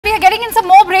we are getting in some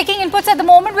more breaking inputs at the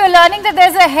moment. We are learning that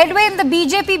there's a headway in the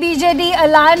BJP-BJD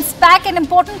Alliance pack. An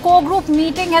important core group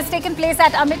meeting has taken place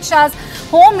at Amit Shah's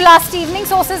home last evening.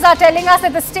 Sources are telling us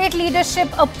that the state leadership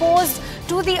opposed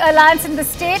to the alliance in the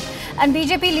state, and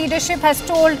BJP leadership has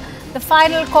told the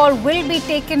final call will be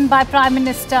taken by Prime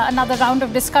Minister. Another round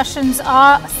of discussions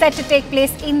are set to take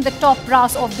place in the top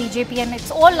brass of BJP, and it's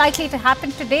all likely to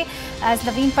happen today, as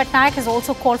Naveen Patnaik has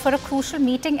also called for a crucial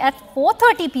meeting at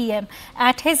 4:30 p.m.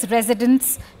 at his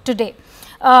residence today.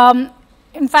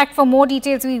 In fact, for more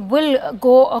details, we will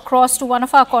go across to one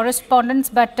of our correspondents,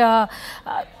 but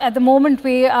at the moment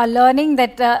we are learning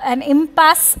that an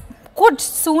impasse could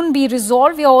soon be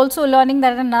resolved. We are also learning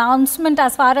that an announcement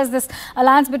as far as this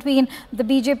alliance between the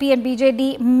BJP and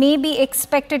BJD may be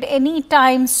expected any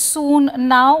time soon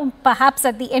now, perhaps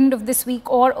at the end of this week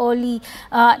or early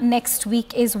next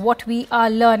week is what we are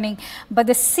learning. But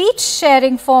the seat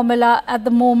sharing formula at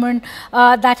the moment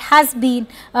that has been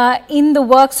in the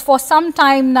works for some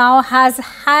time now has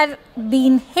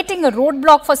been hitting a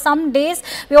roadblock for some days.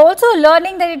 We are also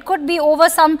learning that it could be over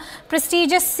some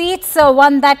prestigious seats.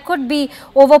 One that could be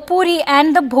over Puri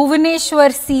and the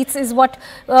Bhubaneswar seats is what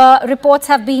reports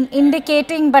have been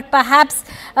indicating. But perhaps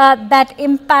that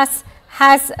impasse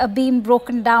has been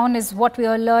broken down is what we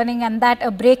are learning, and that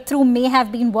a breakthrough may have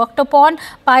been worked upon.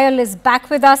 Payal is back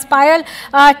with us. Payal,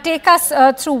 take us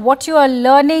through what you are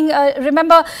learning.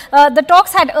 Remember, the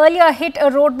talks had earlier hit a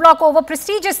roadblock over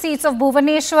prestigious seats of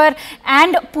Bhubaneswar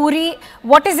and Puri.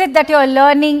 What is it that you are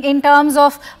learning in terms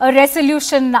of a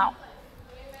resolution now?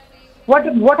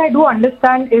 What I do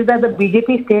understand is that the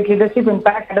BJP state leadership, in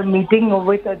fact, had a meeting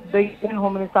with the Indian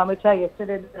Home Minister Amit Shah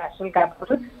yesterday at the national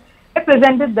capital. They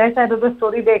presented their side of the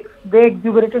story. They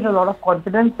exuberated a lot of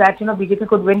confidence that BJP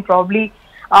could win probably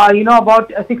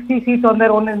about 60 seats on their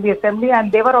own in the assembly,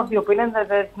 and they were of the opinion that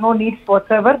there's no need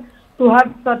whatsoever to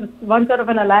have one sort of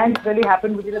an alliance really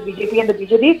happen between the BJP and the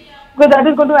BJD, because that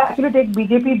is going to actually take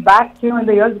BJP back in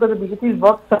the years, because the BJP has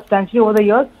worked substantially over the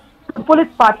years to pull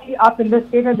its party up in the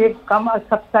state, and they've come a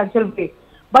substantial way.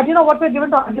 But what we're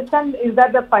given to understand is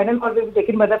that the final call will be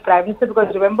taken by the Prime Minister,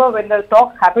 because remember, when the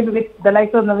talks happened with the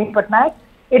likes of Naveen Patnaik,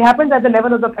 it happens at the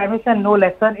level of the Prime Minister and no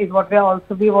lesser, is what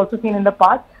we've also seen in the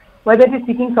past, whether it is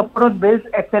seeking support on bills,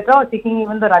 etc., or seeking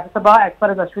even the Rajya Sabha as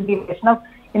far as Ashwini Vaishnav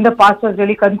in the past was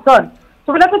really concerned.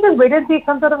 So we'll have to just wait and see if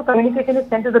some sort of communication is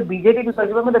sent to the BJD, because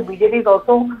remember, the BJD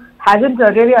also hasn't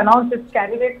really announced its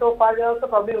candidate so far. They're also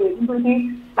probably waiting to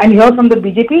see and hear from the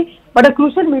BJP. But a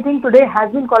crucial meeting today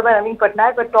has been called by Naveen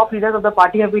Patnaik, where top leaders of the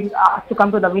party have been asked to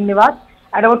come to Naveen Niwas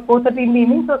at about 4:30 in the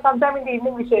evening. So sometime in the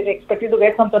evening we should expect to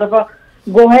get some sort of a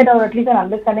go-ahead, or at least an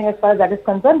understanding as far as that is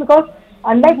concerned, because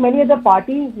unlike many other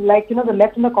parties, like the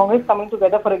left and the Congress coming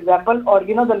together, for example, or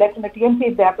the left and the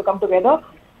TMC, if they have to come together,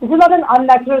 this is not an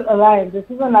unnatural alliance. This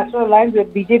is a natural alliance where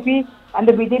BJP and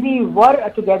the BJD were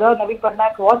together. Naveen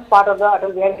Patnaik was part of the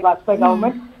Atal Bihari Vajpayee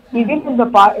government. He's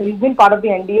been part of the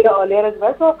NDA earlier as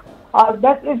well. So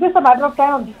it's just a matter of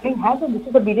time of joining hands, and this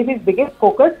is the BJP's biggest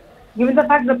focus, given the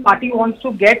fact the party wants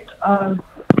to get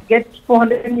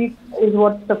 400 seats is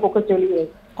what the focus really is.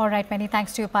 All right, many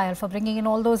thanks to you, Payal, for bringing in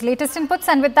all those latest inputs.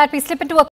 And with that, we slip into a